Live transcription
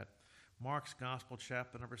Mark's Gospel,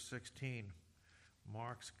 chapter number 16.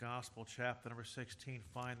 Mark's Gospel, chapter number 16.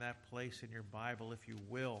 Find that place in your Bible, if you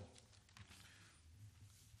will.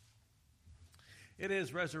 It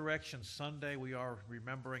is Resurrection Sunday. We are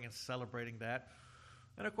remembering and celebrating that.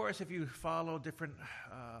 And of course, if you follow different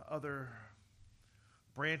other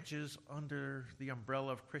branches under the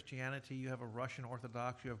umbrella of Christianity, you have a Russian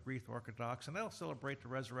Orthodox, you have Greek Orthodox, and they'll celebrate the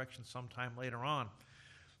resurrection sometime later on.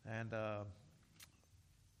 And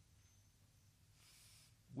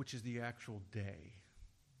which is the actual day.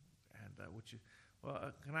 And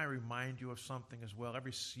can I remind you of something as well?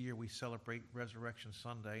 Every year we celebrate Resurrection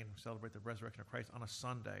Sunday and celebrate the resurrection of Christ on a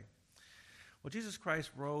Sunday. Well, Jesus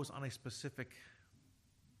Christ rose on a specific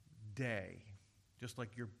day, just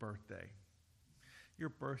like your birthday. Your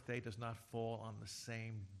birthday does not fall on the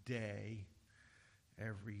same day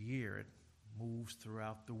every year. It moves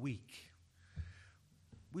throughout the week.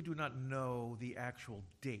 We do not know the actual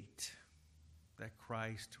date that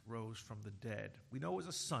Christ rose from the dead. We know it was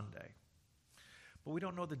a Sunday, but we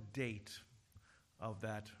don't know the date of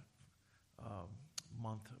that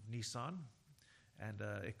month of Nisan, and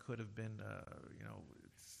it could have been,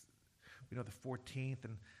 we know the 14th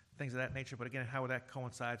and things of that nature. But again, how that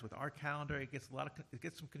coincides with our calendar, it gets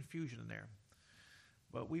some confusion in there.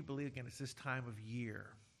 But we believe again it's this time of year,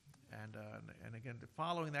 and again,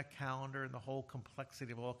 following that calendar and the whole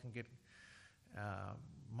complexity of it all can get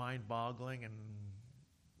mind-boggling, and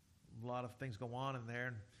a lot of things go on in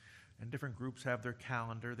there, and different groups have their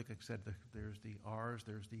calendar. Like I said, there's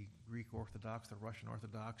there's the Greek Orthodox, the Russian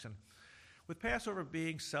Orthodox, and with Passover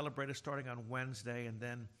being celebrated starting on Wednesday, and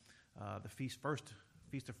then the Feast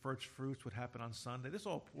of First Fruits would happen on Sunday. This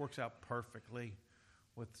all works out perfectly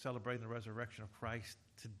with celebrating the resurrection of Christ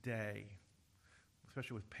today,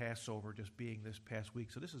 especially with Passover just being this past week.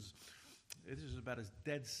 So this is about as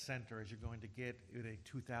dead center as you're going to get in a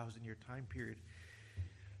 2,000-year time period.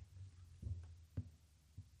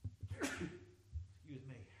 Excuse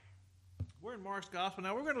me. We're in Mark's Gospel.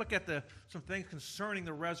 Now we're going to look at some things concerning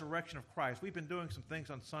the resurrection of Christ. We've been doing some things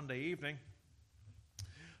on Sunday evening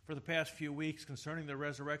for the past few weeks concerning the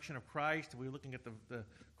resurrection of Christ. We're looking at the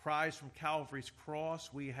cries from Calvary's cross.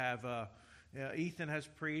 We have Ethan has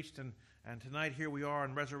preached, and tonight here we are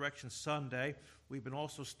on Resurrection Sunday. We've been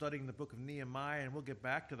also studying the book of Nehemiah, and we'll get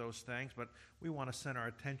back to those things, but we want to center our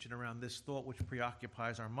attention around this thought which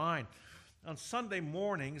preoccupies our mind. On Sunday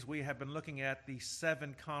mornings, we have been looking at the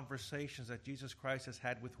 7 conversations that Jesus Christ has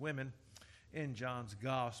had with women in John's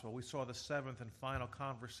Gospel. We saw the 7th and final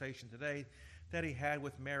conversation today that he had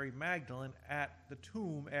with Mary Magdalene at the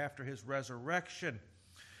tomb after his resurrection.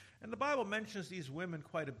 And the Bible mentions these women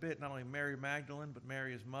quite a bit, not only Mary Magdalene, but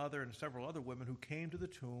Mary, his mother, and several other women who came to the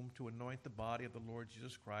tomb to anoint the body of the Lord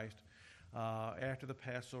Jesus Christ after the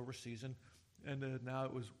Passover season. And now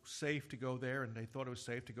it was safe to go there, and they thought it was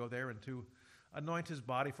safe to go there and to anoint his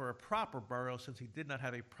body for a proper burial, since he did not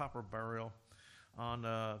have a proper burial on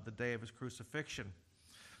the day of his crucifixion.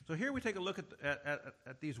 So here we take a look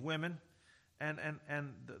at these women and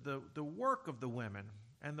the work of the women,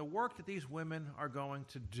 and the work that these women are going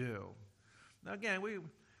to do. Now again,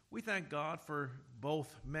 we thank God for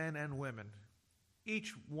both men and women.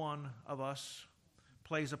 Each one of us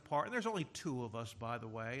plays a part. And there's only 2 of us, by the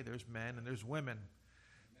way. There's men and there's women.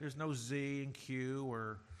 There's no Z and Q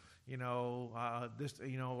or, this,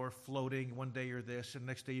 or floating. One day you're this and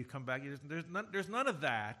next day you come back. There's none of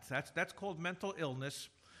that. That's called mental illness.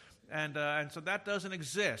 And so that doesn't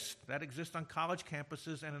exist. That exists on college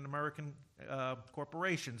campuses and in American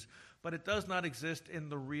corporations. But it does not exist in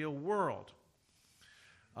the real world.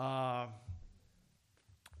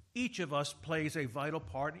 Each of us plays a vital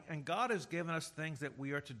part, and God has given us things that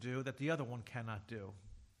we are to do that the other one cannot do.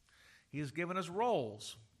 He has given us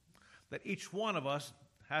roles that each one of us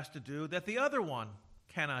has to do that the other one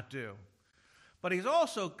cannot do. But he's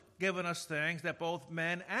also given us things that both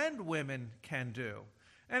men and women can do.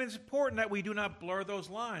 And it's important that we do not blur those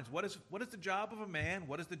lines. What is the job of a man?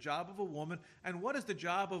 What is the job of a woman? And what is the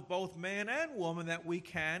job of both man and woman that we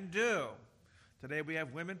can do? Today we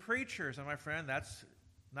have women preachers, and my friend, that's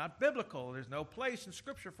not biblical. There's no place in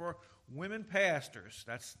Scripture for women pastors.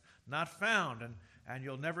 That's not found. And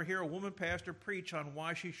you'll never hear a woman pastor preach on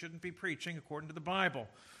why she shouldn't be preaching according to the Bible.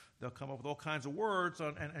 They'll come up with all kinds of words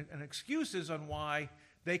and excuses on why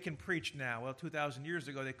they can preach now. Well, 2,000 years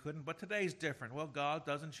ago they couldn't, but today's different. Well, God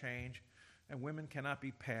doesn't change, and women cannot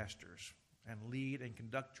be pastors and lead and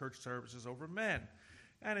conduct church services over men.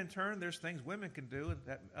 And in turn, there's things women can do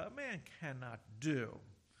that a man cannot do.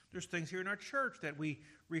 There's things here in our church that we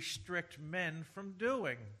restrict men from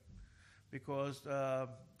doing because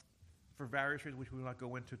for various reasons which we will not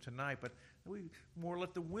go into tonight, but we more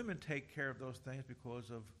let the women take care of those things because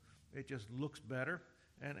of it just looks better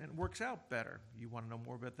and works out better. You want to know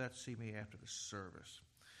more about that? See me after the service.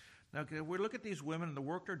 Now, we look at these women and the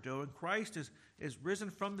work they're doing. Christ is risen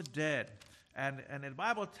from the dead. And the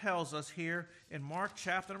Bible tells us here in Mark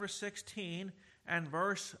chapter number 16 and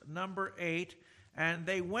verse number 8, and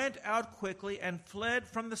they went out quickly and fled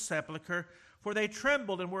from the sepulchre, for they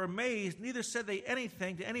trembled and were amazed. Neither said they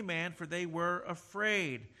anything to any man, for they were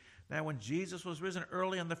afraid. Now, when Jesus was risen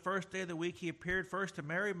early on the first day of the week, he appeared first to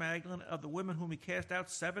Mary Magdalene, of the women whom he cast out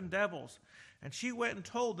 7 devils. And she went and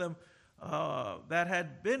told them that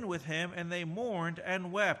had been with him, and they mourned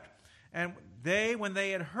and wept. And they, when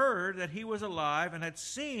they had heard that he was alive and had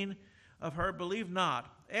seen of her, believed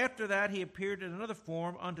not. After that he appeared in another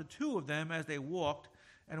form unto 2 of them as they walked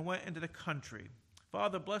and went into the country.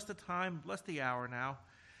 Father, bless the time, bless the hour now.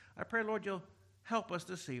 I pray, Lord, you'll help us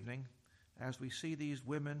this evening as we see these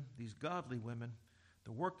women, these godly women,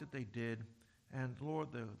 the work that they did, and, Lord,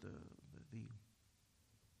 the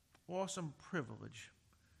awesome privilege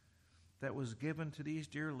that was given to these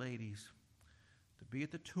dear ladies to be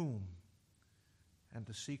at the tomb and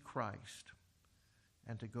to see Christ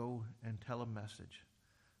and to go and tell a message.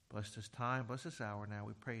 Bless this time, bless this hour now.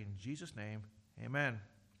 We pray in Jesus' name, amen.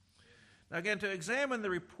 Now again, to examine the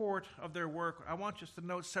report of their work, I want us to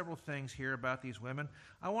note several things here about these women.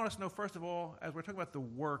 I want us to know, first of all, as we're talking about the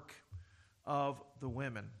work of the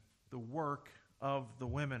women, the work of the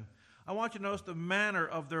women, I want you to notice the manner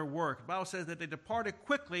of their work. The Bible says that they departed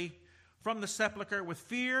quickly from the sepulchre with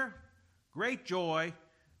fear, great joy,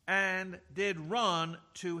 and did run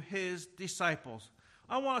to his disciples.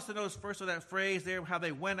 I want us to notice first of that phrase there, how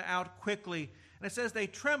they went out quickly. And it says they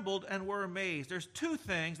trembled and were amazed. There's 2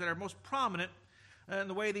 things that are most prominent in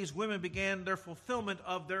the way these women began their fulfillment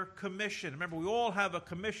of their commission. Remember, we all have a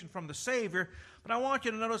commission from the Savior, but I want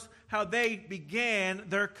you to notice how they began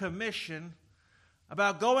their commission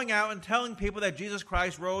about going out and telling people that Jesus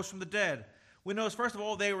Christ rose from the dead. We notice, first of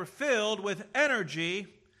all, they were filled with energy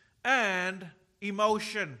and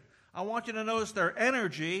emotion. I want you to notice their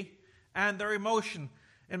energy and their emotion.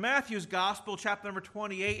 In Matthew's Gospel, chapter number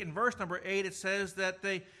 28, in verse number 8, it says that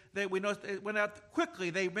we noticed it went out quickly.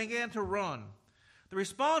 They began to run. The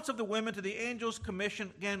response of the women to the angel's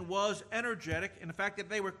commission, again, was energetic in the fact that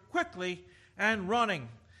they were quickly and running.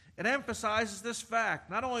 It emphasizes this fact.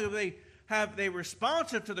 Not only do they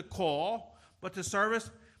responsive to the call, but to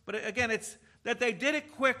service, but again, it's that they did it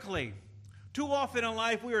quickly. Too often in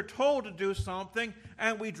life, we are told to do something,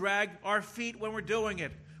 and we drag our feet when we're doing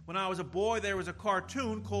it. When I was a boy, there was a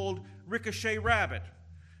cartoon called Ricochet Rabbit,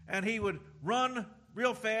 and he would run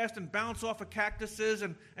real fast and bounce off of cactuses,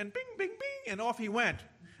 and bing, bing, bing, and off he went.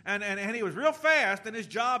 And he was real fast in his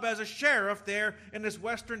job as a sheriff there in this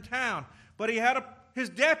western town. But he had his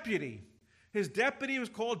deputy. His deputy was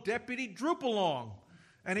called Deputy Droop-Along,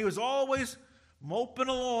 and he was always moping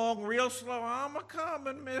along real slow. I'm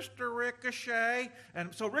a-coming, Mr. Ricochet.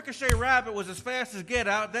 And so Ricochet Rabbit was as fast as get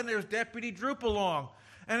out. Then there's Deputy Droop-Along.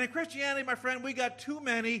 And in Christianity, my friend, we got too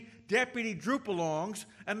many Deputy Droop-Alongs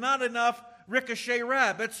and not enough Ricochet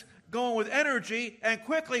Rabbits going with energy and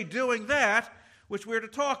quickly doing that, which we're to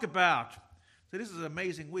talk about. So this is an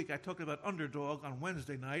amazing week. I talked about Underdog on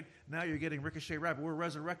Wednesday night. Now you're getting Ricochet Rabbit. We're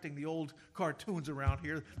resurrecting the old cartoons around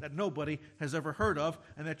here that nobody has ever heard of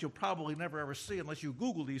and that you'll probably never ever see unless you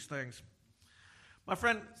Google these things. My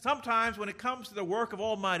friend, sometimes when it comes to the work of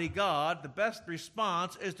Almighty God, the best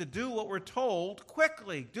response is to do what we're told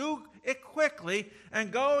quickly. Do it quickly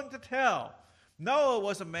and going to tell. Noah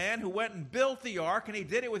was a man who went and built the ark, and he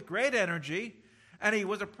did it with great energy. And he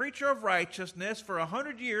was a preacher of righteousness. For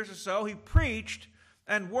 100 years or so, he preached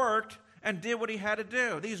and worked and did what he had to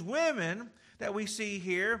do. These women that we see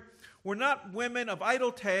here were not women of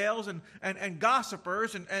idle tales and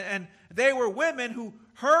gossipers. And they were women who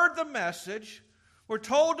heard the message, were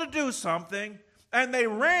told to do something, and they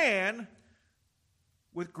ran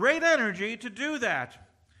with great energy to do that.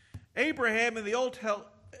 Abraham in the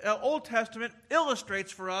Old Testament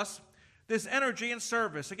illustrates for us this energy and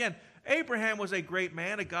service. Again, Abraham was a great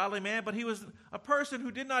man, a godly man, but he was a person who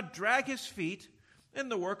did not drag his feet in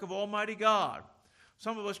the work of Almighty God.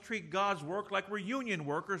 Some of us treat God's work like we're union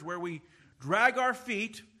workers, where we drag our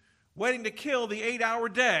feet waiting to kill the 8-hour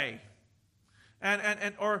day,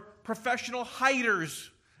 or professional hiders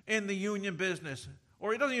in the union business.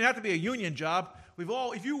 Or it doesn't even have to be a union job.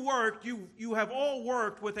 If you worked, you have all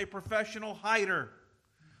worked with a professional hider.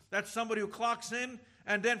 That's somebody who clocks in,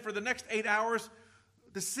 and then for the next 8 hours,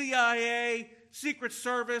 the CIA, Secret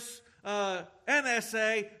Service,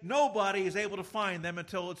 NSA, nobody is able to find them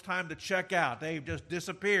until it's time to check out. They've just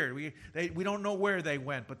disappeared. We don't know where they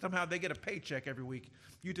went, but somehow they get a paycheck every week.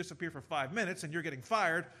 You disappear for 5 minutes and you're getting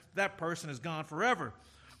fired. That person is gone forever.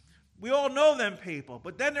 We all know them people,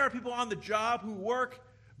 but then there are people on the job who work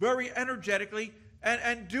very energetically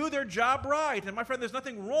and do their job right. And my friend, there's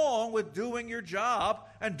nothing wrong with doing your job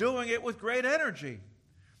and doing it with great energy.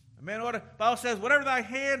 The Bible says, whatever thy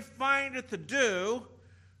hand findeth to do,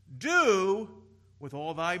 do with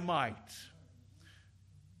all thy might.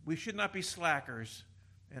 We should not be slackers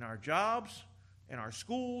in our jobs, in our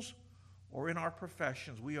schools, or in our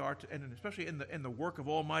professions. We are to, and especially in the work of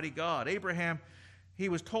Almighty God. Abraham, he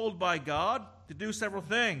was told by God to do several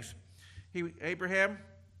things. Abraham,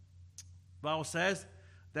 the Bible says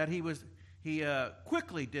that he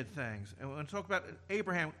quickly did things. And when we talk about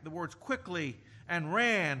Abraham, the words quickly and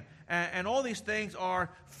ran, and all these things are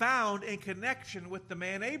found in connection with the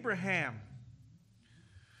man Abraham.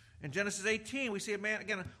 In Genesis 18, we see a man,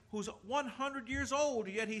 again, who's 100 years old,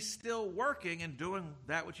 yet he's still working and doing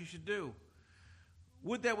that which he should do.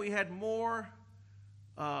 Would that we had more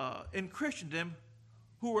in Christendom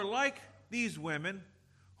who were like these women,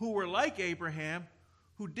 who were like Abraham,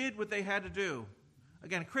 who did what they had to do.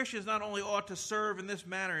 Again, Christians not only ought to serve in this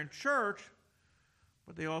manner in church,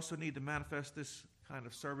 but they also need to manifest this kind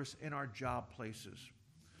of service in our job places.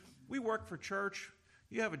 We work for church.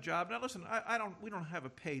 You have a job. Now listen, we don't have a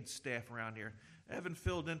paid staff around here. Evan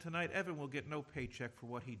filled in tonight. Evan will get no paycheck for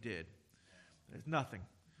what he did. There's nothing.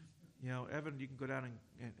 Evan, you can go down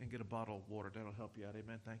and get a bottle of water. That'll help you out.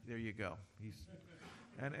 Amen. Thank you. There you go.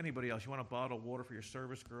 And anybody else, you want a bottle of water for your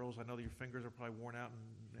service girls? I know that your fingers are probably worn out.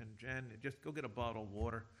 And Jen, just go get a bottle of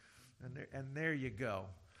water. And there you go.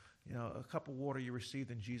 A cup of water you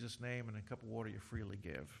received in Jesus' name, and a cup of water you freely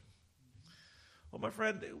give. Well, my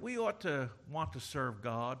friend, we ought to want to serve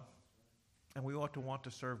God, and we ought to want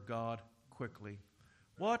to serve God quickly.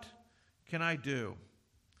 What can I do?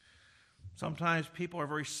 Sometimes people are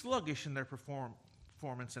very sluggish in their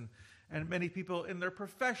performance, and many people in their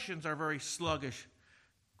professions are very sluggish.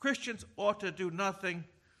 Christians ought to do nothing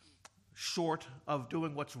short of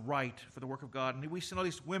doing what's right for the work of God. And we see all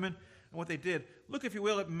these women and what they did. Look, if you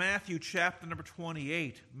will, at Matthew chapter number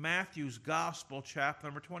 28. Matthew's Gospel chapter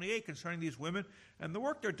number 28 concerning these women and the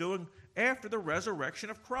work they're doing after the resurrection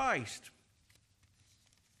of Christ.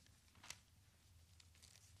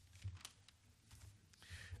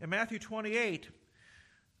 In Matthew 28,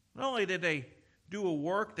 not only did they do a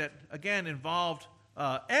work that, again, involved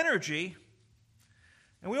energy,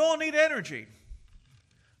 and we all need energy.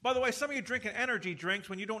 By the way, some of you drinking energy drinks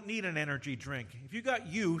when you don't need an energy drink. If you got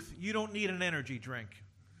youth, you don't need an energy drink.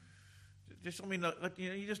 Just I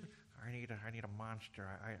need a Monster.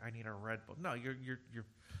 I need a Red Bull. No,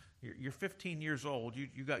 you're 15 years old.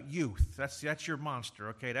 You got youth. That's your Monster.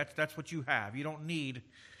 Okay, that's what you have. You don't need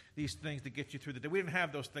these things to get you through the day. We didn't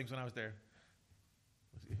have those things when I was there.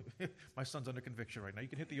 My son's under conviction right now. You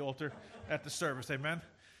can hit the altar at the service. Amen.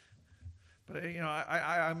 But,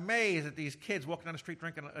 I'm amazed at these kids walking down the street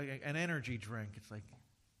drinking an energy drink. It's like,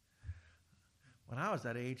 when I was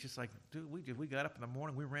that age, it's like, dude, we got up in the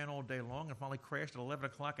morning, we ran all day long, and finally crashed at 11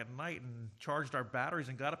 o'clock at night and charged our batteries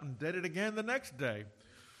and got up and did it again the next day.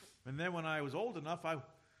 And then when I was old enough, I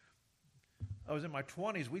was in my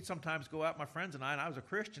 20s. We'd sometimes go out, my friends and I was a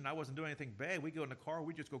Christian. I wasn't doing anything bad. We'd go in the car,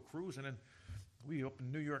 we'd just go cruising, and we up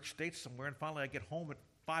in New York State somewhere, and finally I'd get home at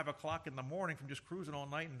 5 o'clock in the morning from just cruising all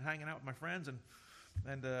night and hanging out with my friends and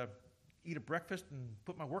eat a breakfast and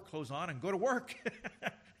put my work clothes on and go to work.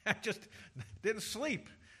 I just didn't sleep.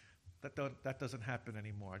 That doesn't happen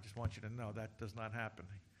anymore. I just want you to know that does not happen.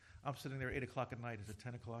 I'm sitting there at 8 o'clock at night. Is it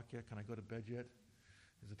 10 o'clock yet? Can I go to bed yet?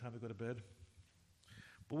 Is it time to go to bed?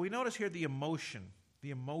 But we notice here the emotion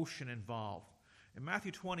involved. In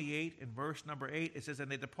Matthew 28, in verse number 8, it says,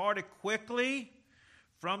 "And they departed quickly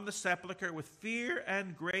from the sepulchre with fear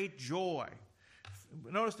and great joy."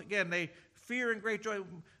 Notice again, they fear and great joy.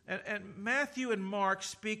 And Matthew and Mark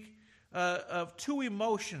speak of two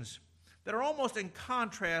emotions that are almost in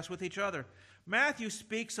contrast with each other. Matthew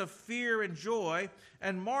speaks of fear and joy,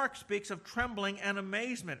 and Mark speaks of trembling and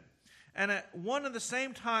amazement. And at one and the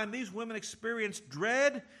same time, these women experienced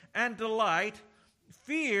dread and delight,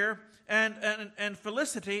 fear and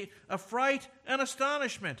felicity, affright and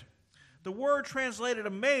astonishment. The word translated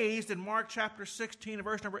amazed in Mark chapter 16 and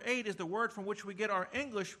verse number 8 is the word from which we get our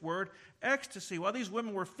English word ecstasy. While these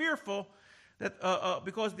women were fearful that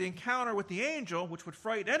because of the encounter with the angel, which would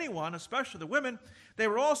frighten anyone, especially the women, they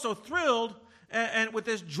were also thrilled and with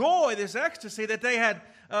this joy, this ecstasy that they had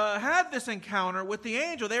had this encounter with the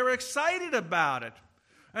angel. They were excited about it.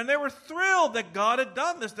 And they were thrilled that God had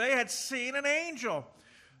done this. They had seen an angel.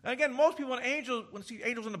 And again, most people, when they see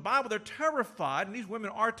angels in the Bible, they're terrified. And these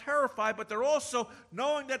women are terrified, but they're also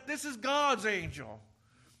knowing that this is God's angel.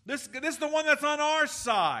 This is the one that's on our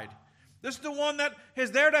side. This is the one that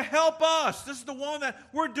is there to help us. This is the one that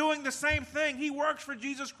we're doing the same thing. He works for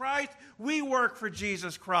Jesus Christ. We work for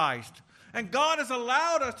Jesus Christ. And God has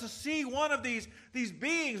allowed us to see one of these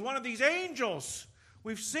beings, one of these angels.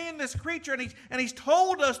 We've seen this creature, and he's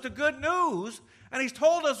told us the good news, and he's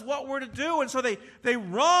told us what we're to do. And so they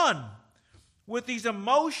run with these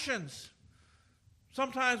emotions.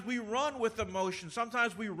 Sometimes we run with emotions.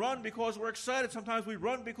 Sometimes we run because we're excited. Sometimes we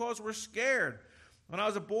run because we're scared. When I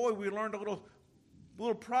was a boy, we learned a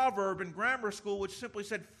little proverb in grammar school which simply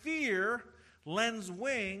said, fear lends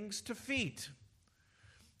wings to feet.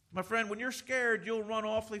 My friend, when you're scared, you'll run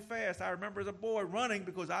awfully fast. I remember as a boy running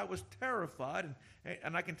because I was terrified.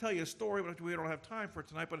 And I can tell you a story, but we don't have time for it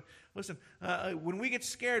tonight. But listen, when we get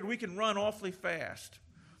scared, we can run awfully fast.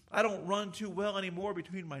 I don't run too well anymore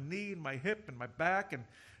between my knee and my hip and my back,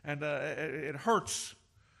 and it hurts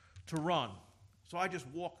to run. So I just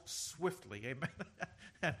walk swiftly,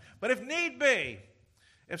 amen. But if need be,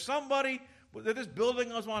 if this building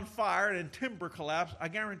was on fire and timber collapsed, I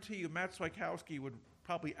guarantee you Matt Swikowski would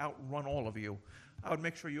probably outrun all of you. I would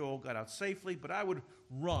make sure you all got out safely, but I would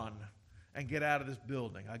run and get out of this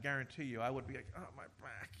building. I guarantee you, I would be like, oh, my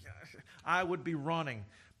back. I would be running.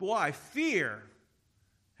 But why? Fear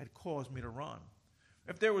had caused me to run.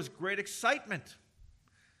 If there was great excitement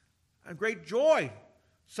and great joy,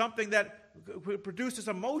 something that produces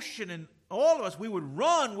emotion in all of us, we would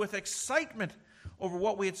run with excitement over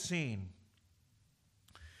what we had seen.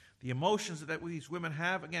 The emotions that these women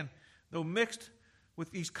have, again, though mixed with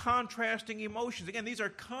these contrasting emotions. Again, these are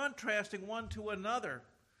contrasting one to another.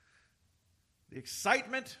 The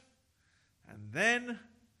excitement and then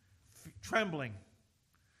trembling.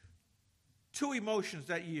 Two emotions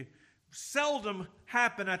that you seldom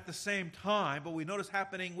happen at the same time, but we notice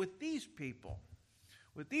happening with these people,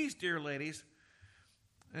 with these dear ladies,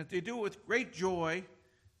 and they do it with great joy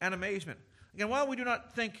and amazement. Again, while we do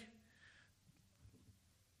not think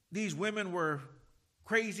these women were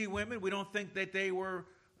crazy women, we don't think that they were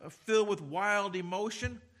filled with wild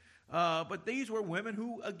emotion, but these were women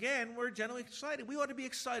who, again, were generally excited. We ought to be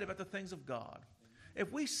excited about the things of God.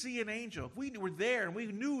 If we see an angel, if we were there and we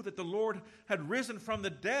knew that the Lord had risen from the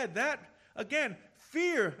dead, that, again,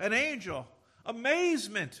 fear an angel,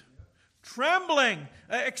 amazement, trembling,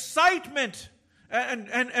 excitement,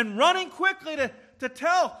 and running quickly to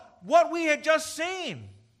tell what we had just seen.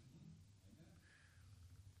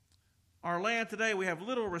 Our land today, we have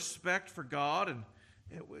little respect for God, and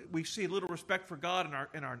we see little respect for God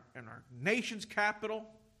in our nation's capital.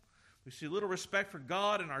 We see little respect for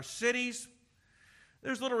God in our cities.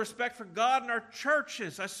 There's little respect for God in our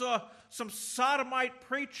churches. I saw some sodomite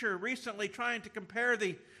preacher recently trying to compare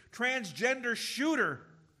the transgender shooter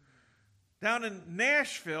down in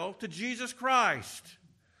Nashville to Jesus Christ.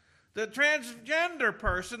 The transgender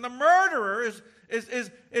person, the murderer,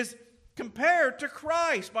 is compared to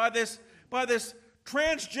Christ by this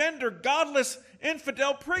transgender, godless,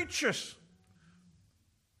 infidel preacher.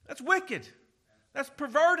 That's wicked. That's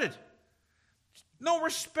perverted. No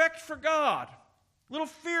respect for God. Little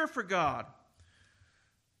fear for God.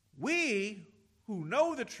 We who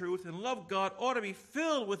know the truth and love God ought to be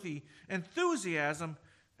filled with the enthusiasm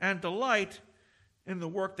and delight in the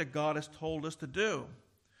work that God has told us to do.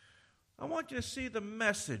 I want you to see the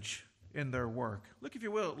message in their work. Look, if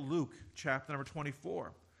you will, at Luke chapter number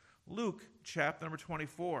 24. Luke chapter number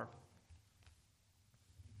 24.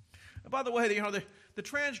 And by the way, the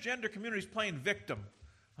transgender community is playing victim.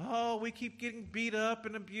 Oh, we keep getting beat up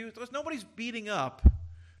and abused. Nobody's beating up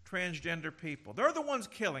transgender people. They're the ones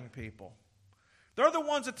killing people. They're the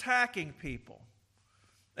ones attacking people.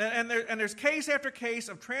 And there's case after case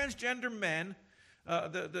of transgender men,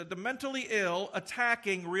 the mentally ill,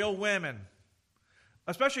 attacking real women.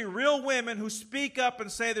 Especially real women who speak up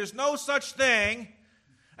and say there's no such thing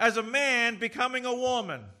as a man becoming a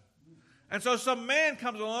woman. And so some man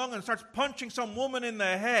comes along and starts punching some woman in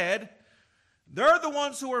the head. They're the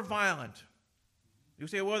ones who are violent. You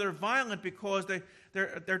say, well, they're violent because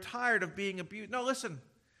they're tired of being abused. No, listen.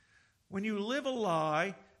 When you live a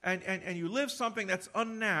lie and you live something that's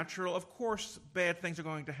unnatural, of course bad things are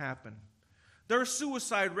going to happen. Their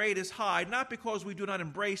suicide rate is high, not because we do not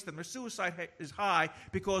embrace them. Their suicide rate is high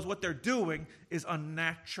because what they're doing is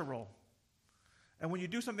unnatural. And when you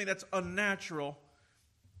do something that's unnatural,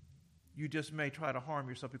 you just may try to harm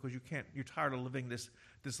yourself because you're tired of living this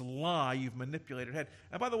lie you've manipulated head.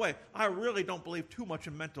 And by the way, I really don't believe too much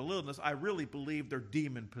in mental illness. I really believe they're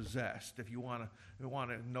demon-possessed, if you want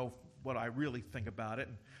to know what I really think about it.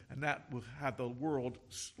 And that will have the world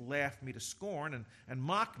laugh me to scorn and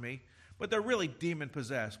mock me. But they're really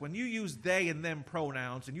demon-possessed. When you use they and them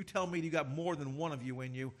pronouns and you tell me you got more than one of you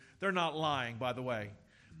in you, they're not lying, by the way.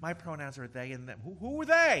 My pronouns are they and them. Who are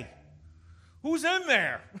they? Who's in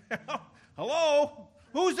there? Hello?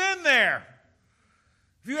 Who's in there?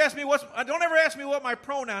 If you ask me don't ever ask me what my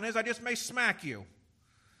pronoun is. I just may smack you.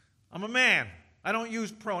 I'm a man. I don't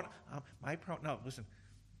use no, listen.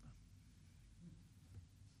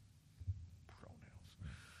 Pronouns.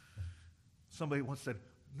 Somebody once said,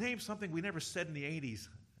 name something we never said in the 80s.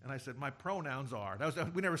 And I said, my pronouns are.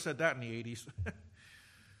 We never said that in the 80s.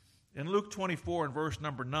 In Luke 24 and verse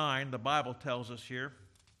number 9, the Bible tells us here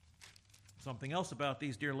something else about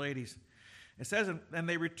these dear ladies. It says, and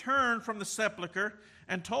they returned from the sepulchre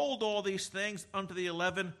and told all these things unto the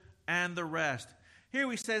 11 and the rest. Here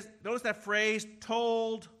he says, notice that phrase,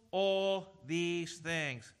 told all these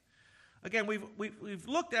things. Again, we've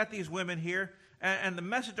looked at these women here and the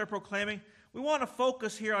message they're proclaiming. We want to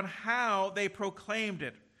focus here on how they proclaimed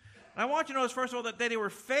it. And I want you to notice, first of all, that they were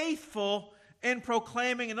faithful in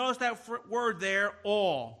proclaiming, and notice that word there,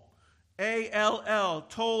 all. A-L-L,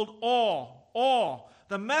 told all.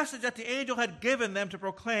 The message that the angel had given them to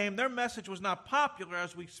proclaim, their message was not popular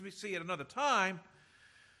as we see at another time.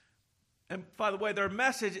 And by the way, their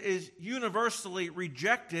message is universally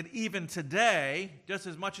rejected even today, just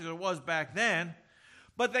as much as it was back then.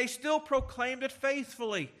 But they still proclaimed it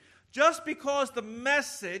faithfully. Just because the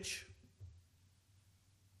message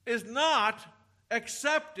is not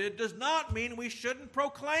accepted does not mean we shouldn't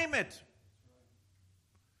proclaim it.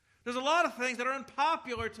 There's a lot of things that are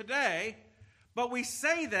unpopular today, but we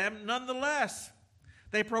say them nonetheless.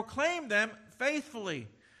 They proclaim them faithfully.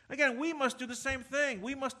 Again, we must do the same thing.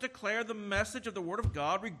 We must declare the message of the Word of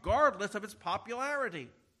God regardless of its popularity.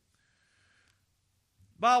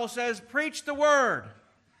 The Bible says, preach the Word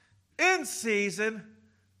in season,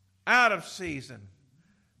 out of season.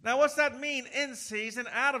 Now, what's that mean, in season,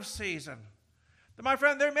 out of season? My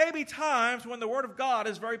friend, there may be times when the Word of God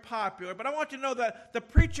is very popular, but I want you to know that the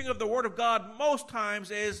preaching of the Word of God most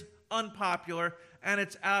times is unpopular and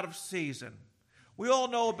it's out of season. We all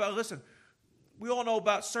know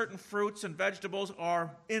about certain fruits and vegetables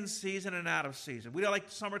are in season and out of season. We don't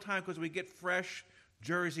like summertime because we get fresh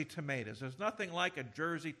Jersey tomatoes. There's nothing like a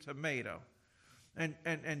Jersey tomato.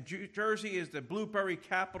 And Jersey is the blueberry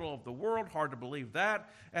capital of the world. Hard to believe that.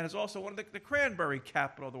 And it's also one of the cranberry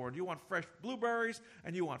capital of the world. You want fresh blueberries,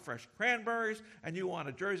 and you want fresh cranberries, and you want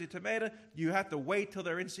a Jersey tomato. You have to wait till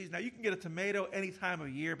they're in season. Now, you can get a tomato any time of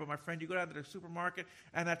year, but my friend, you go down to the supermarket,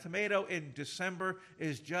 and that tomato in December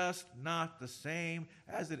is just not the same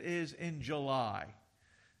as it is in July.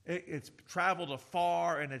 It's traveled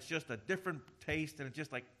afar, and it's just a different taste, and it's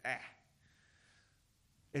just like,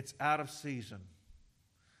 It's out of season.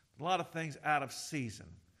 A lot of things out of season.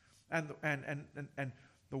 And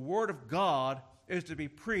the Word of God is to be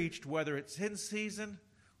preached whether it's in season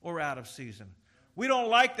or out of season. We don't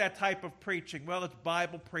like that type of preaching. Well, it's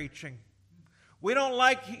Bible preaching. We don't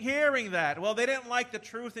like hearing that. Well, they didn't like the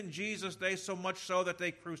truth in Jesus' day so much so that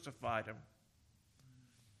they crucified him.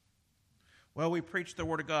 Well, we preach the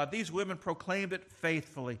Word of God. These women proclaimed it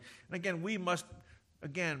faithfully. And again, we must,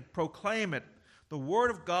 proclaim it. The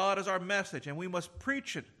Word of God is our message, and we must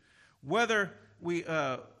preach it, whether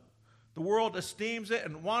the world esteems it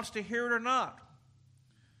and wants to hear it or not.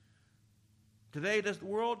 Today, the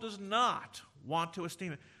world does not want to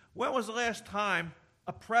esteem it. When was the last time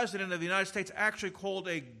a president of the United States actually called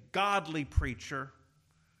a godly preacher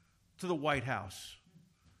to the White House?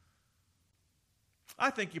 I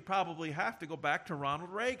think you probably have to go back to Ronald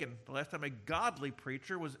Reagan, the last time a godly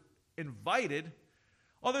preacher was invited.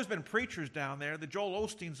 Oh, there's been preachers down there. The Joel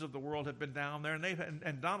Osteens of the world have been down there,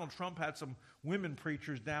 and Donald Trump had some women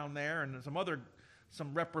preachers down there, and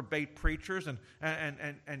some reprobate preachers,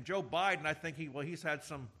 and Joe Biden. I think he's had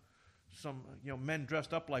some men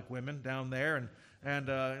dressed up like women down there, and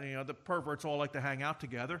the perverts all like to hang out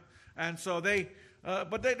together, and so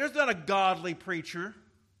there's not a godly preacher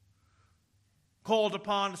called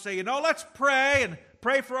upon to say, let's pray and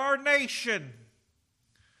pray for our nation.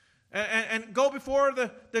 And go before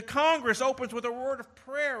the Congress opens with a word of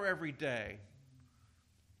prayer every day.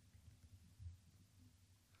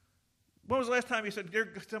 When was the last time you said,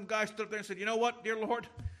 some guy stood up there and said, you know what, dear Lord,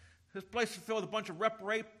 this place is filled with a bunch of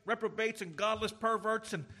reprobates and godless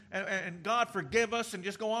perverts, and God forgive us, and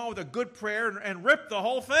just go on with a good prayer and rip the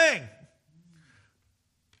whole thing.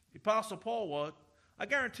 Apostle Paul was. I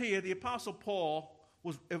guarantee you, the Apostle Paul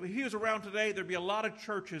was, if he was around today, there'd be a lot of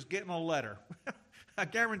churches getting a letter. I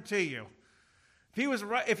guarantee you.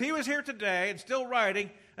 If he was here today and still writing,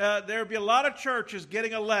 there'd be a lot of churches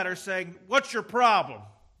getting a letter saying, "What's your problem?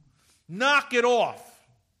 Knock it off."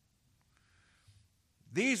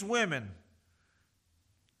 These women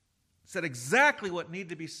said exactly what needed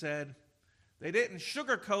to be said. They didn't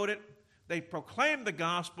sugarcoat it. They proclaimed the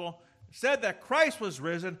gospel, said that Christ was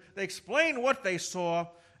risen. They explained what they saw,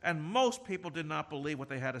 and most people did not believe what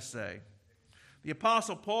they had to say. The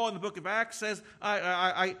Apostle Paul in the book of Acts says,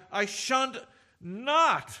 I shunned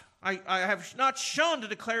not. I have not shunned to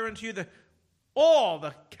declare unto you all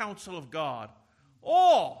the counsel of God.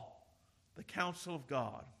 All the counsel of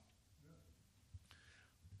God.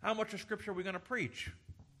 How much of Scripture are we going to preach?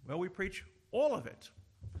 Well, we preach all of it.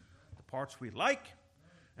 The parts we like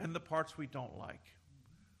and the parts we don't like.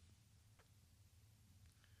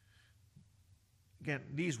 Again,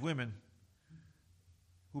 these women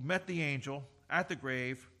who met the angel at the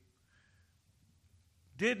grave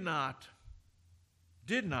they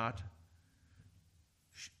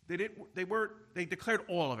declared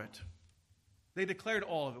all of it. They declared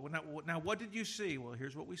all of it. Now, what did you see? Well,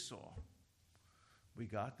 here's what we saw. We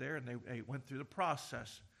got there and they went through the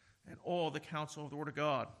process and all the counsel of the Word of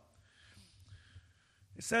God.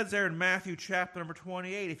 It says there in Matthew chapter number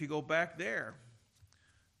 28, if you go back there,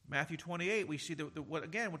 Matthew 28, we see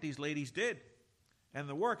what these ladies did and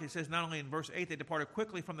the work. It says not only in verse 8, they departed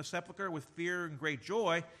quickly from the sepulchre with fear and great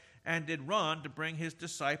joy and did run to bring his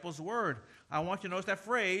disciples word. I want you to notice that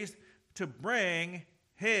phrase, to bring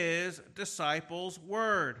his disciples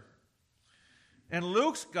word. In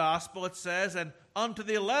Luke's gospel it says, and unto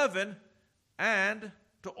the 11 and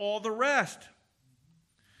to all the rest.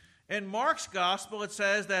 In Mark's gospel it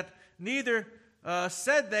says that neither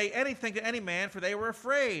said they anything to any man, for they were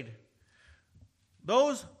afraid.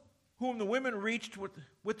 Those whom the women reached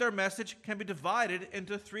with their message can be divided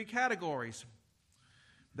into three categories.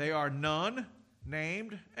 They are none,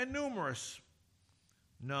 named, and numerous.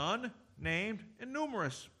 None, named, and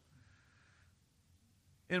numerous.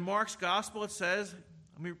 In Mark's gospel it says,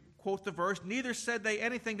 let me quote the verse, neither said they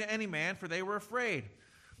anything to any man, for they were afraid.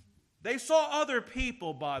 They saw other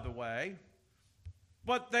people, by the way,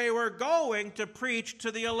 but they were going to preach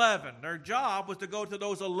to the 11. Their job was to go to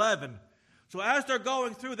those 11. So as they're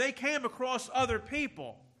going through, they came across other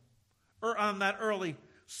people on that early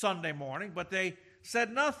Sunday morning, but they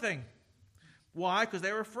said nothing. Why? Because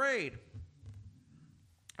they were afraid.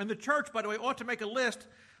 And the church, by the way, ought to make a list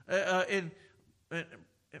in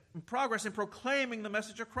progress in proclaiming the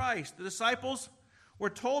message of Christ. The disciples were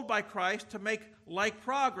told by Christ to make like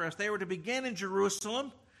progress. They were to begin in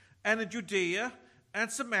Jerusalem and in Judea and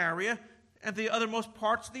Samaria and the othermost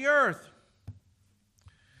parts of the earth.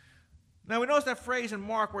 Now we notice that phrase in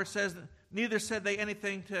Mark where it says, neither said they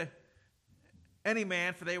anything to any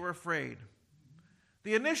man, for they were afraid.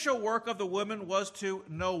 The initial work of the women was to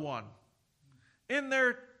no one. In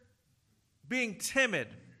their being timid,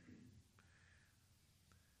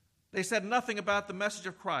 they said nothing about the message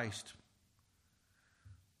of Christ.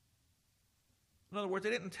 In other words, they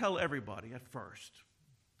didn't tell everybody at first.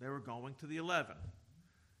 They were going to the 11.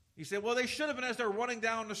 He said, well, they should have been, as they're running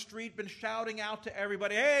down the street, been shouting out to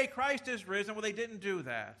everybody, hey, Christ is risen. Well, they didn't do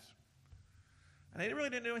that. And they really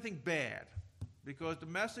didn't do anything bad, because the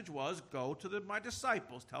message was, go to my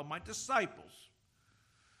disciples, tell my disciples.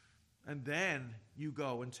 And then you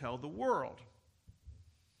go and tell the world.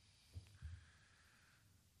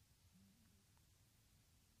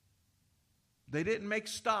 They didn't make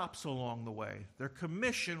stops along the way. Their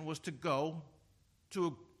commission was to go to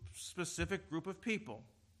a specific group of people.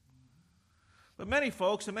 But many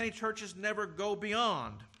folks and many churches never go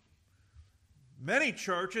beyond. Many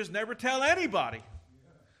churches never tell anybody.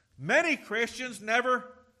 Many Christians never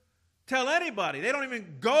tell anybody. They don't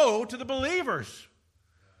even go to the believers.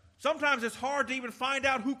 Sometimes it's hard to even find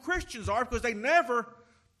out who Christians are because they never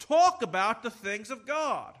talk about the things of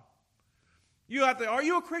God. You have to, are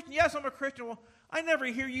you a Christian? Yes, I'm a Christian. Well, I never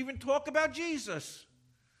hear you even talk about Jesus.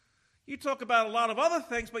 You talk about a lot of other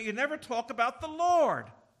things, but you never talk about the Lord.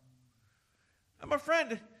 And my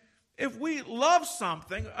friend, if we love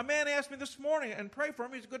something, a man asked me this morning, and pray for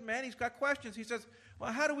him, he's a good man, he's got questions. He says,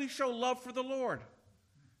 well, how do we show love for the Lord?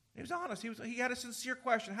 He was honest. He had a sincere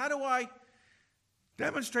question. How do I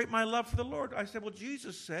demonstrate my love for the Lord? I said, well,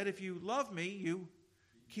 Jesus said, if you love me, you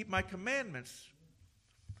keep my commandments.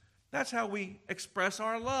 That's how we express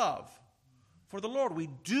our love for the Lord. We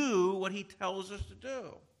do what he tells us to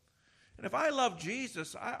do. And if I love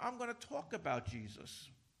Jesus, I'm going to talk about Jesus.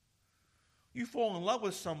 You fall in love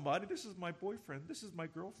with somebody. This is my boyfriend. This is my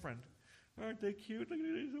girlfriend. Aren't they cute? Look at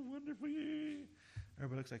it. They're so wonderful. Yeah.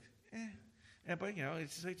 Everybody looks like, eh. Yeah, but,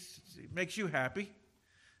 it makes you happy.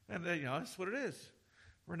 And, that's what it is.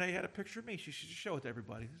 Renee had a picture of me. She should show it to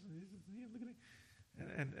everybody. Look at me.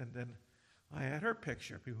 And then I had her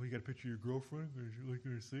picture. People, you got a picture of your girlfriend? Would you like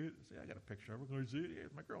her to see it? I say, I got a picture of her. Can I see it? Yeah,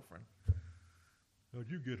 it's my girlfriend. How'd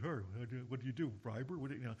you get her? What do you do? Bribe her?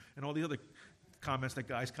 And all the other comments that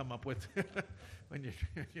guys come up with when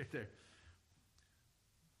you're there.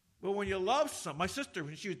 Well, when you love someone, my sister,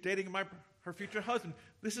 when she was dating her future husband,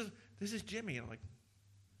 this is Jimmy, and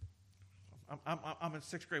I'm in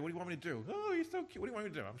 6th grade. What do you want me to do? Oh, he's so cute. What do you want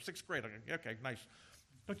me to do? I'm 6th grade. Okay, nice.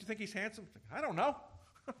 Don't you think he's handsome? I don't know.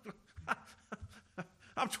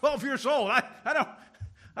 I'm 12 years old. I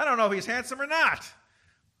don't know if he's handsome or not.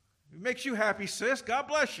 It makes you happy, sis. God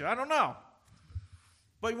bless you. I don't know.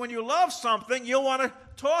 But when you love something, you'll want to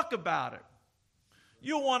talk about it.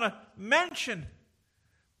 You'll want to mention,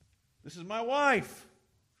 this is my wife.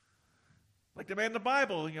 Like the man in the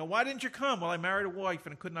Bible, why didn't you come? Well, I married a wife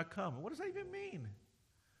and I could not come. What does that even mean?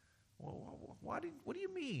 Well, what do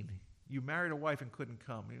you mean? You married a wife and couldn't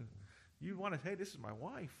come. You want to, hey, this is my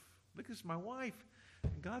wife. Look, this is my wife.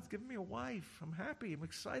 And God's given me a wife. I'm happy. I'm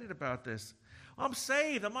excited about this. I'm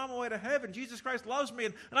saved. I'm on my way to heaven. Jesus Christ loves me,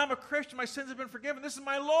 and I'm a Christian. My sins have been forgiven. This is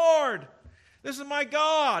my Lord. This is my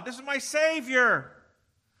God. This is my Savior.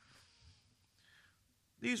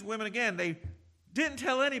 These women, again, they didn't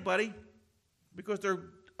tell anybody because their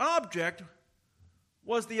object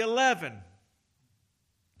was the 11.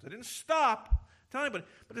 So they didn't stop telling anybody.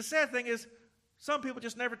 But the sad thing is, some people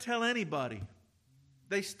just never tell anybody.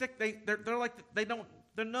 They're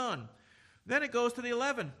none. Then it goes to the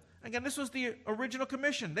 11. Again, this was the original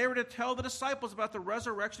commission. They were to tell the disciples about the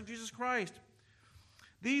resurrection of Jesus Christ.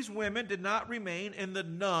 These women did not remain in the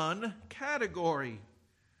none category.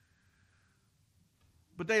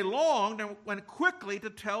 But they longed and went quickly to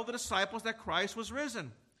tell the disciples that Christ was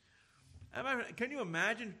risen. Can you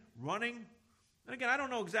imagine running? And again, I don't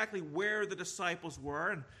know exactly where the disciples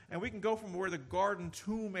were, and we can go from where the Garden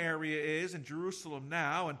Tomb area is in Jerusalem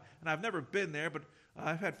now, and I've never been there, but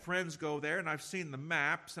I've had friends go there, and I've seen the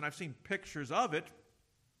maps, and I've seen pictures of it,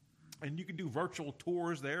 and you can do virtual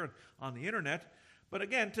tours there on the internet. But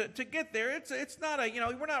again, to get there, it's not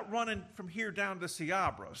we're not running from here down to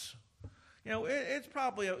Ciabras. It's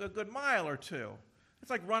probably a good mile or two. It's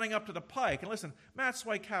like running up to the Pike. And listen, Matt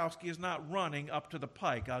Swikowski is not running up to the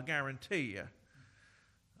Pike, I'll guarantee you.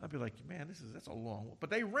 I'd be like, man, that's a long. But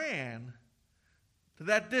they ran to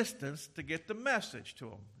that distance to get the message to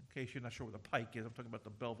them. In case you're not sure where the Pike is, I'm talking about the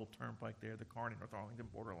Belleville Turnpike there, the Kearney, North Arlington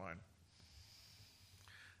borderline.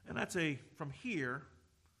 And that's from here,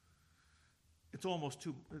 it's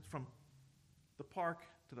from the park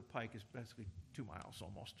to the Pike is basically 2 miles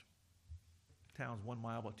almost. The town's 1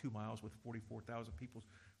 mile, about 2 miles with 44,000 people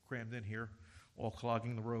crammed in here, all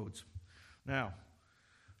clogging the roads. Now,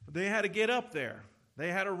 they had to get up there. They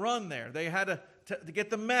had to run there. They had to get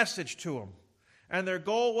the message to them. And their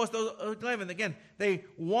goal was to 11. Again, they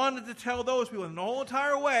wanted to tell those people. And the whole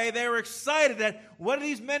entire way, they were excited that what are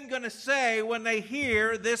these men going to say when they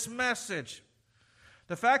hear this message?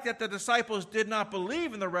 The fact that the disciples did not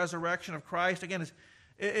believe in the resurrection of Christ, again,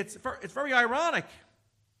 it's very ironic.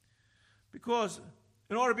 Because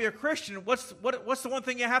in order to be a Christian, what's the one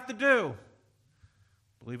thing you have to do?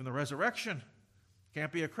 Believe in the resurrection.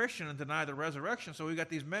 Can't be a Christian and deny the resurrection. So we've got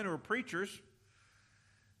these men who are preachers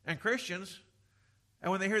and Christians, and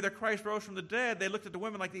when they hear that Christ rose from the dead, they looked at the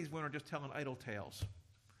women like these women are just telling idle tales.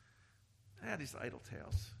 These idle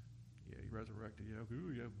tales. Yeah, he resurrected. Yeah,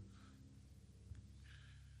 ooh, yeah.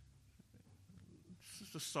 It's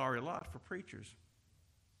just a sorry lot for preachers.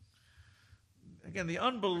 Again, the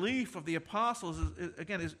unbelief of the apostles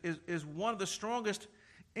is one of the strongest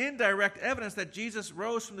indirect evidence that Jesus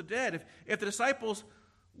rose from the dead. If the disciples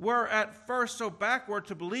were at first so backward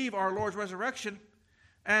to believe our Lord's resurrection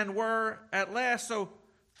and were at last so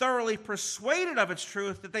thoroughly persuaded of its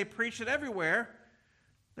truth that they preached it everywhere,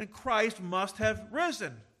 then Christ must have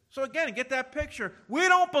risen. So again, get that picture. We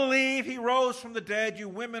don't believe he rose from the dead. You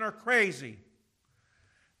women are crazy.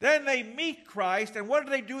 Then they meet Christ, and what do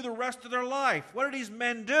they do the rest of their life? What do these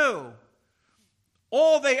men do?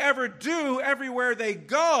 All they ever do everywhere they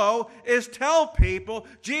go is tell people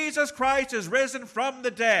Jesus Christ is risen from the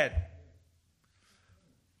dead.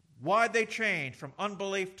 Why'd they change from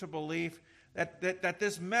unbelief to belief? That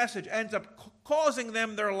this message ends up causing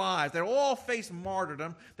them their lives. They'll all face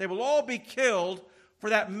martyrdom. They will all be killed for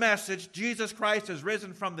that message. Jesus Christ is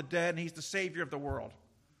risen from the dead, and he's the Savior of the world.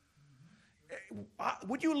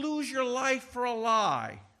 Would you lose your life for a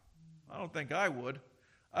lie? I don't think I would.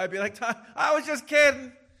 I'd be like, I was just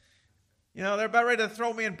kidding. You know, they're about ready to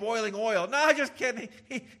throw me in boiling oil. No, just kidding.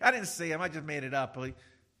 I didn't see him. I just made it up.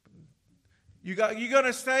 You going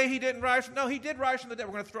to say he didn't rise? No, he did rise from the dead.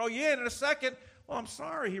 We're going to throw you in a second. Well, I'm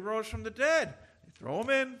sorry. He rose from the dead. You throw him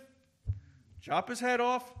in, chop his head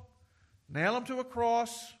off, nail him to a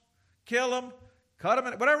cross, kill him, cut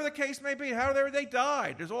him, whatever the case may be, however they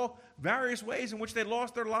died. There's all various ways in which they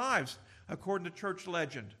lost their lives, according to church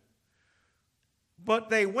legend.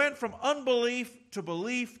 But they went from unbelief to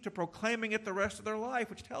belief to proclaiming it the rest of their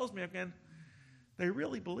life, which tells me, again, they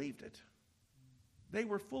really believed it. They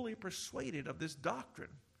were fully persuaded of this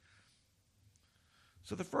doctrine.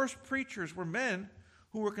 So the first preachers were men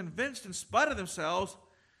who were convinced in spite of themselves,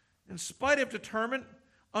 in spite of determined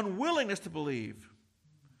unwillingness to believe.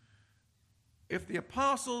 If the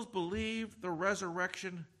apostles believed the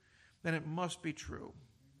resurrection, then it must be true.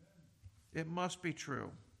 It must be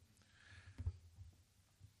true.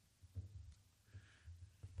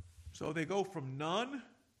 So they go from none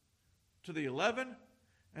to the 11,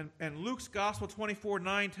 and Luke's Gospel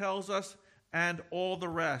 24:9 tells us, and all the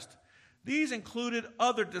rest. These included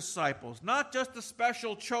other disciples, not just the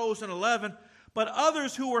special chosen 11, but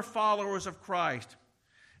others who were followers of Christ.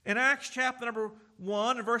 In Acts chapter number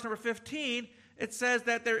 1 and verse number 15, it says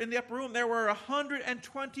that there in the upper room there were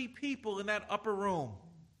 120 people in that upper room.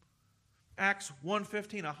 Acts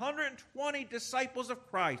 1:15, 120 disciples of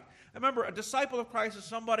Christ. Remember, a disciple of Christ is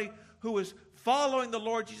somebody who is following the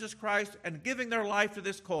Lord Jesus Christ and giving their life to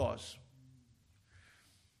this cause.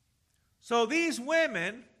 So these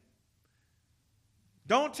women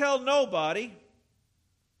don't tell nobody,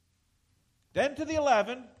 then to the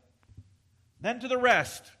 11, then to the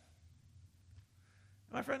rest.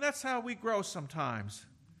 My friend, that's how we grow sometimes.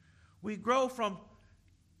 We grow from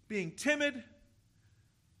being timid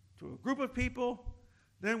to a group of people,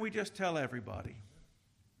 then we just tell everybody.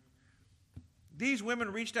 These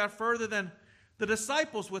women reached out further than the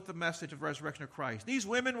disciples with the message of resurrection of Christ. These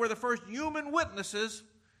women were the first human witnesses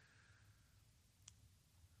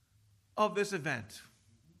of this event.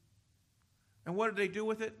 And what did they do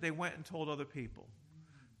with it? They went and told other people.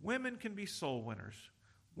 Women can be soul winners.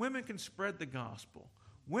 Women can spread the gospel.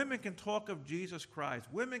 Women can talk of Jesus Christ.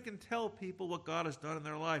 Women can tell people what God has done in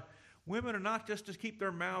their life. Women are not just to keep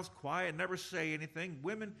their mouths quiet and never say anything.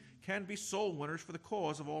 Women can be soul winners for the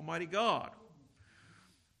cause of Almighty God.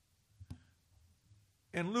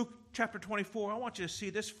 In Luke chapter 24, I want you to see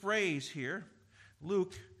this phrase here.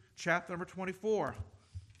 Luke chapter number 24.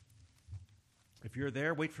 If you're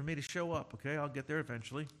there, wait for me to show up, okay? I'll get there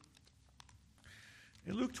eventually.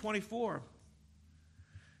 In Luke 24,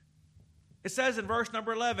 it says in verse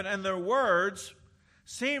number 11, and their words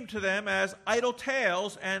seemed to them as idle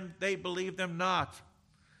tales, and they believed them not.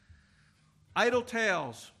 Idle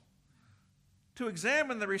tales. To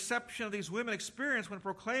examine the reception of these women experienced when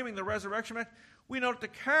proclaiming the resurrection, we note the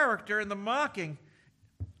character and the mocking,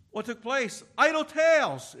 what took place. Idle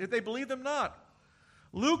tales, if they believed them not.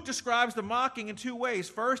 Luke describes the mocking in two ways.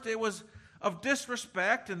 First, it was of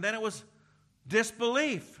disrespect, and then it was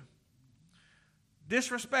disbelief.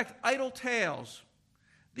 Disrespect, idle tales.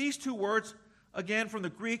 These two words, again from the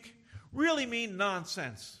Greek, really mean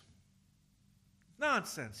nonsense.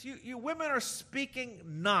 Nonsense. You women are speaking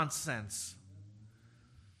nonsense.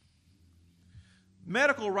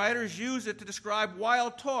 Medical writers use it to describe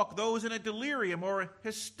wild talk, those in a delirium or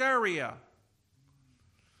hysteria.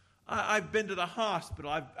 I've been to the hospital.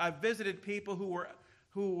 I've visited people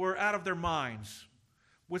who were out of their minds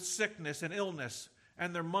with sickness and illness,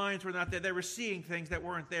 and their minds were not there. They were seeing things that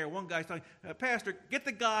weren't there. One guy's telling, Pastor, get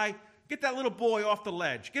that little boy off the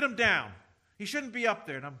ledge. Get him down. He shouldn't be up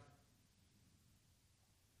there. And I'm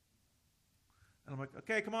like,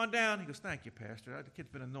 okay, come on down. He goes, thank you, Pastor. The kid's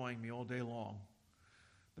been annoying me all day long.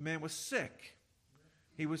 The man was sick.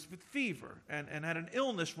 He was with fever and had an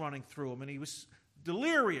illness running through him, and he was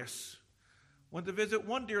delirious. Went to visit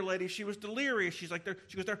one dear lady. She was delirious. She's like,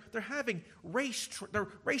 they're having they're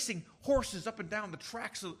racing horses up and down the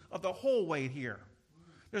tracks of the hallway here.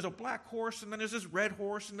 There's a black horse, and then there's this red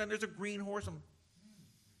horse, and then there's a green horse. So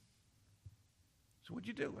what'd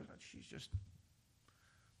you do? She's just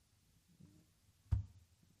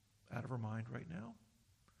out of her mind right now.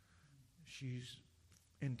 She's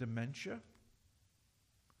in dementia.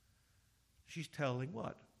 She's telling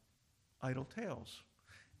what? Idle tales.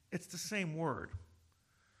 It's the same word.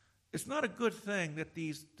 It's not a good thing that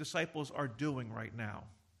these disciples are doing right now.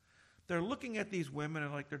 They're looking at these women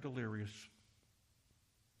and like they're delirious.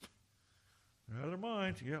 They're out of their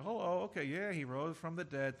minds. Yeah, hello, okay, yeah, he rose from the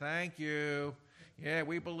dead. Thank you. Yeah,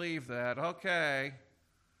 we believe that. Okay.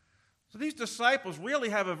 So these disciples really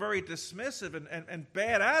have a very dismissive and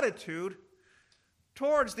bad attitude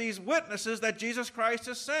towards these witnesses that Jesus Christ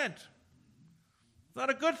has sent. It's not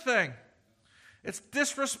a good thing. It's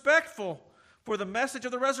disrespectful for the message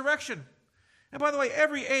of the resurrection. And by the way,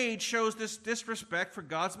 every age shows this disrespect for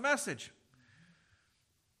God's message.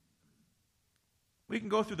 We can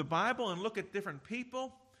go through the Bible and look at different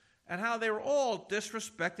people and how they were all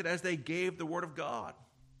disrespected as they gave the Word of God.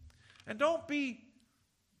 And don't be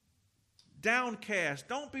downcast.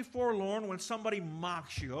 Don't be forlorn when somebody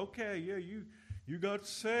mocks you. Okay, yeah, you got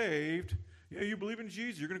saved. Yeah, you believe in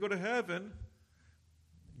Jesus. You're going to go to heaven.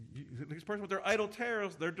 This person with their idle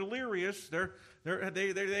tales, they're delirious.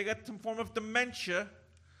 They got some form of dementia.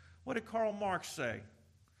 What did Karl Marx say?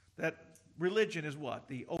 That religion is what?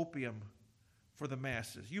 The opium for the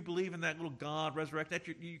masses. You believe in that little God resurrected.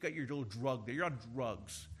 You got your little drug there. You're on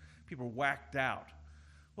drugs. People are whacked out.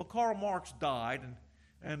 Well, Karl Marx died,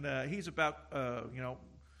 and he's about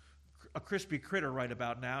a crispy critter right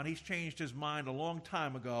about now, and he's changed his mind a long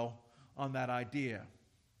time ago on that idea.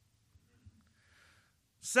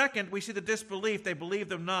 Second, we see the disbelief. They believe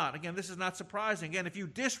them not. Again, this is not surprising. Again, if you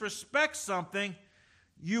disrespect something,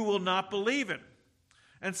 you will not believe it.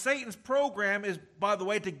 And Satan's program is, by the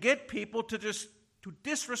way, to get people to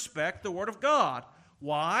disrespect the Word of God.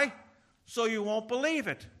 Why? So you won't believe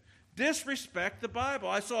it. Disrespect the Bible.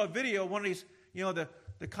 I saw a video, one of these,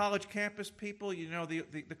 the college campus people,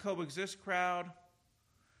 the coexist crowd,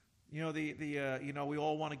 we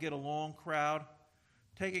all want to get along crowd,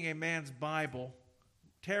 taking a man's Bible,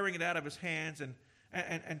 tearing it out of his hands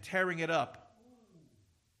and tearing it up.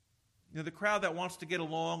 The crowd that wants to get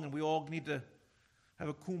along, and we all need to have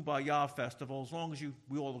a kumbaya festival as long as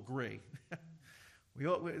we all agree.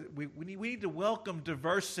 we need to welcome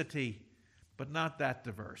diversity, but not that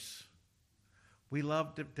diverse. We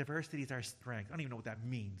love diversity is our strength. I don't even know what that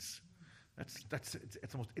means. It's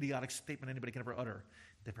the most idiotic statement anybody can ever utter.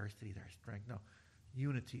 Diversity is our strength. No,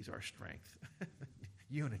 unity is our strength.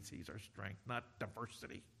 Unity is our strength, not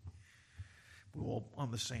diversity. We're all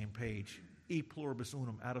on the same page. E pluribus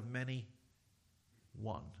unum, out of many,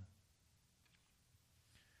 one.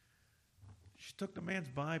 She took the man's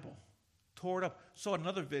Bible, tore it up. Saw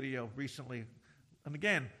another video recently, and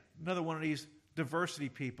again, another one of these diversity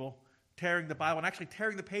people tearing the Bible and actually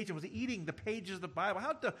tearing the page and was eating the pages of the Bible.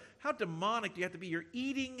 How demonic do you have to be? You're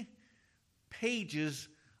eating pages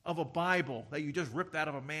of a Bible that you just ripped out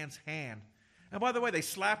of a man's hand. And by the way, they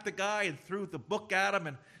slapped the guy and threw the book at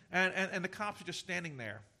him, and the cops are just standing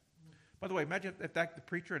there. By the way, imagine if the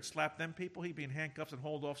preacher had slapped them people. He'd be in handcuffs and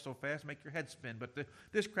hauled off so fast, make your head spin. But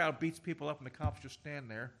this crowd beats people up, and the cops just stand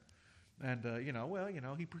there. And,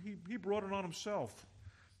 he brought it on himself.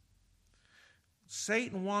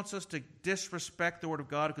 Satan wants us to disrespect the Word of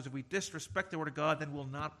God, because if we disrespect the Word of God, then we'll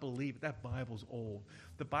not believe it. That Bible's old.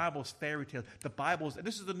 The Bible's fairy tale.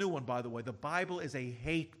 This is the new one, by the way. The Bible is a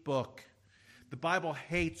hate book. The Bible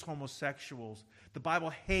hates homosexuals. The Bible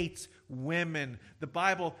hates women. The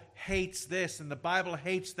Bible hates this, and the Bible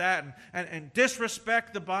hates that, and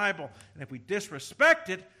disrespect the Bible. And if we disrespect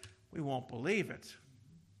it, we won't believe it.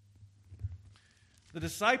 The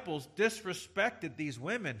disciples disrespected these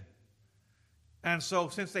women. And so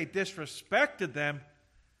since they disrespected them,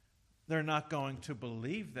 they're not going to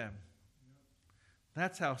believe them.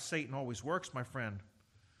 That's how Satan always works, my friend.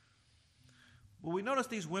 Well, we notice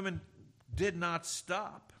these women did not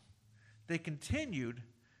stop. They continued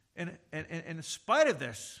in spite of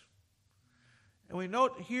this. And we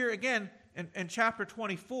note here again in chapter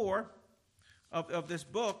 24 of this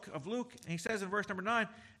book of Luke, and he says in verse number 9,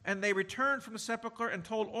 and they returned from the sepulchre and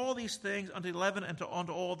told all these things unto 11 and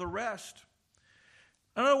unto all the rest.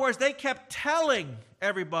 In other words, they kept telling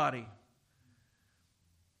everybody.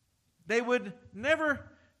 They would never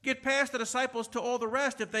get past the disciples to all the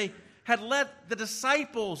rest if they had let the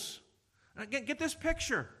disciples. Again, get this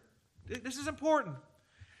picture. This is important.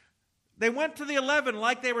 They went to the 11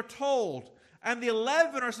 like they were told, and the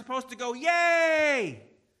 11 are supposed to go, yay!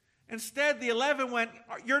 Instead, the 11 went,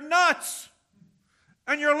 you're nuts,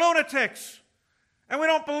 and you're lunatics, and we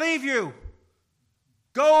don't believe you.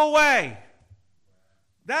 Go away.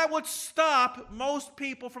 That would stop most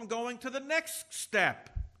people from going to the next step.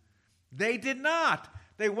 They did not.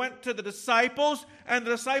 They went to the disciples, and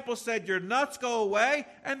the disciples said, you're nuts, go away.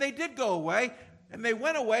 And they did go away, and they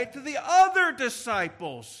went away to the other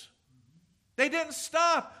disciples. They didn't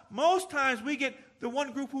stop. Most times we get the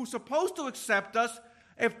one group who's supposed to accept us.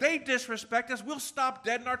 If they disrespect us, we'll stop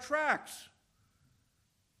dead in our tracks.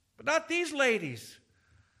 But not these ladies.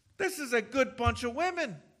 This is a good bunch of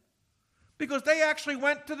women, because they actually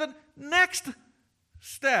went to the next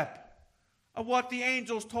step. of what the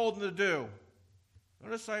angels told them to do. The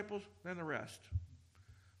disciples, then the rest.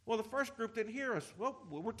 Well, the first group didn't hear us. Well,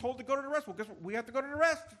 we're told to go to the rest. Well, guess what? We have to go to the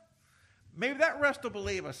rest. Maybe that rest will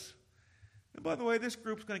believe us. And by the way, this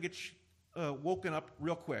group's going to get woken up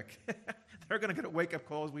real quick. They're going to get a wake-up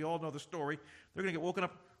call, as we all know the story. They're going to get woken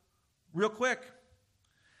up real quick.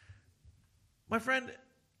 My friend,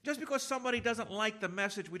 just because somebody doesn't like the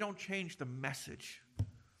message, we don't change the message.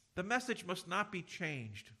 The message must not be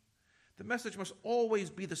changed. The message must always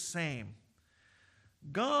be the same.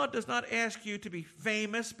 God does not ask you to be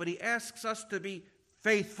famous, but he asks us to be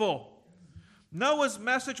faithful. Noah's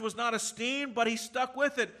message was not esteemed, but he stuck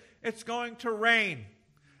with it. It's going to rain,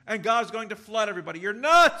 and God's going to flood everybody. You're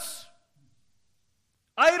nuts!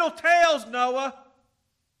 Idle tales, Noah!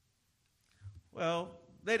 Well,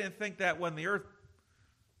 they didn't think that when the earth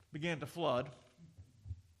began to flood.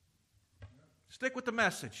 Stick with the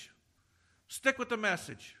message. Stick with the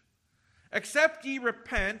message. Except ye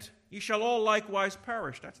repent, ye shall all likewise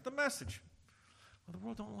perish. That's the message. Well, the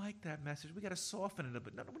world don't like that message. We got to soften it a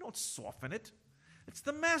bit. No, we don't soften it. It's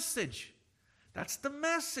the message. That's the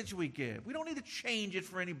message we give. We don't need to change it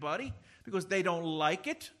for anybody because they don't like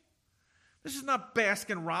it. This is not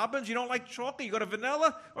Baskin Robbins. You don't like chocolate, you go to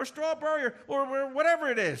vanilla or strawberry or whatever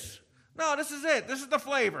it is. No, this is it. This is the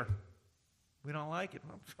flavor. We don't like it.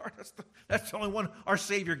 I'm sorry. That's the only one our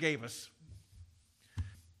Savior gave us.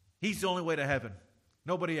 He's the only way to heaven.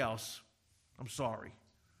 Nobody else. I'm sorry.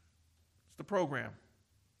 It's the program.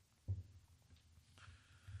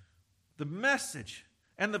 The message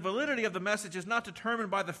and the validity of the message is not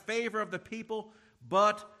determined by the favor of the people,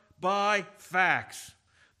 but by facts.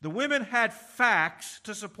 The women had facts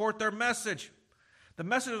to support their message. The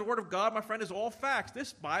message of the Word of God, my friend, is all facts.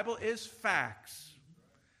 This Bible is facts.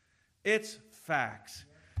 It's facts.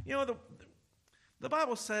 You know, the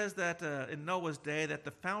Bible says that in Noah's day that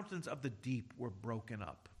the fountains of the deep were broken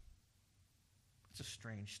up. It's a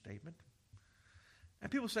strange statement. And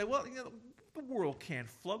people say, well, you know, the world can't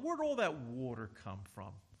flood. Where did all that water come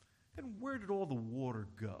from? And where did all the water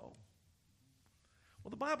go? Well,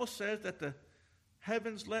 the Bible says that the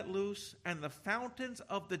heavens let loose and the fountains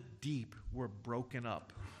of the deep were broken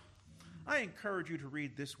up. I encourage you to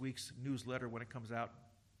read this week's newsletter when it comes out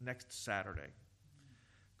next Saturday.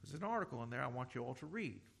 Because there's an article in there I want you all to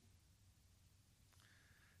read.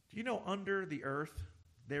 Do you know under the earth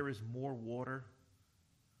there is more water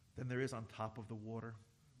than there is on top of the water?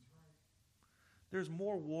 There's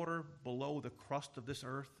more water below the crust of this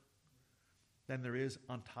earth than there is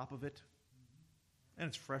on top of it. And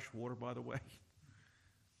it's fresh water, by the way.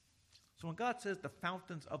 So when God says the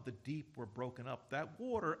fountains of the deep were broken up, that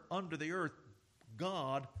water under the earth,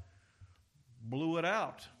 God blew it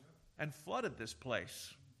out and flooded this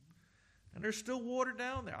place. And there's still water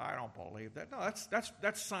down there. I don't believe that. No,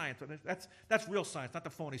 that's science. That's real science, not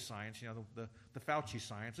the phony science, you know, the Fauci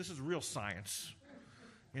science. This is real science,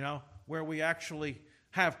 you know, where we actually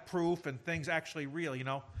have proof and things actually real, you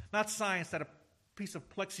know. Not science that a piece of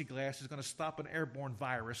plexiglass is going to stop an airborne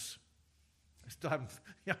virus. I still haven't,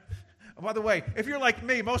 you know. By the way, if you're like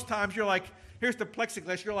me, most times you're like, here's the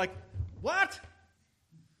plexiglass. You're like, what?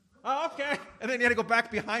 Oh, okay. And then you had to go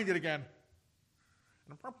back behind it again.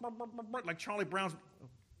 Like Charlie Brown's.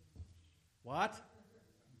 What?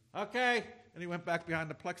 Okay. And he went back behind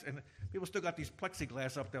the plex. And people still got these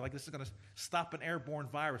plexiglass up there like this is going to stop an airborne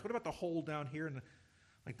virus. What about the hole down here? And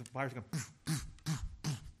like the virus is going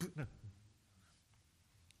to.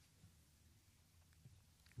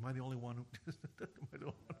 Am I the only one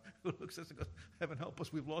who looks at us and goes, heaven help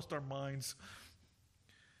us, we've lost our minds.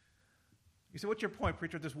 You say, what's your point,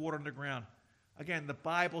 preacher, there's water underground? Again, the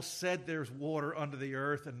Bible said there's water under the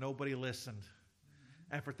earth and nobody listened.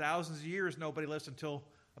 And for thousands of years, nobody listened until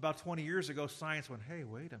about 20 years ago, science went, hey,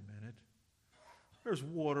 wait a minute. There's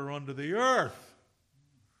water under the earth.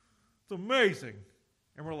 It's amazing.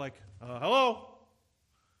 And we're like, hello?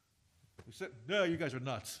 We said, no, you guys are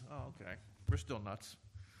nuts. Oh, okay. We're still nuts.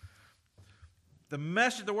 The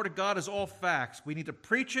message of the Word of God is all facts. We need to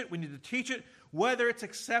preach it. We need to teach it, whether it's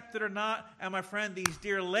accepted or not. And my friend, these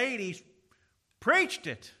dear ladies preached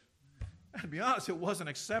it. And to be honest, it wasn't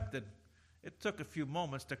accepted. It took a few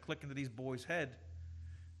moments to click into these boys' head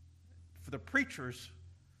for the preachers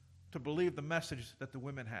to believe the message that the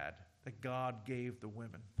women had, that God gave the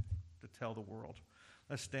women to tell the world.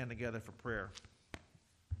 Let's stand together for prayer.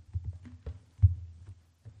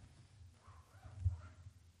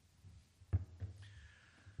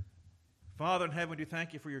 Father in heaven, we do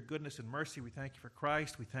thank you for your goodness and mercy. We thank you for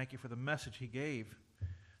Christ. We thank you for the message he gave.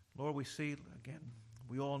 Lord, we see, again,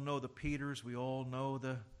 we all know the Peters. We all know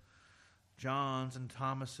the Johns and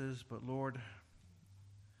Thomases. But Lord,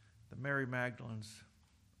 the Mary Magdalene's,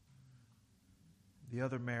 the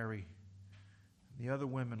other Mary, the other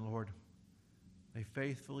women, Lord, they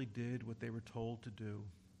faithfully did what they were told to do.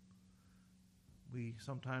 We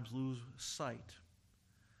sometimes lose sight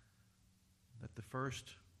that the first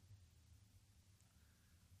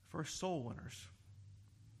soul winners,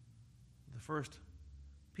 the first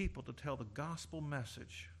people to tell the gospel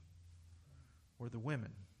message were the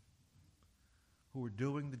women who were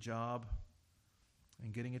doing the job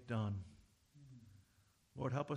and getting it done. Lord, help us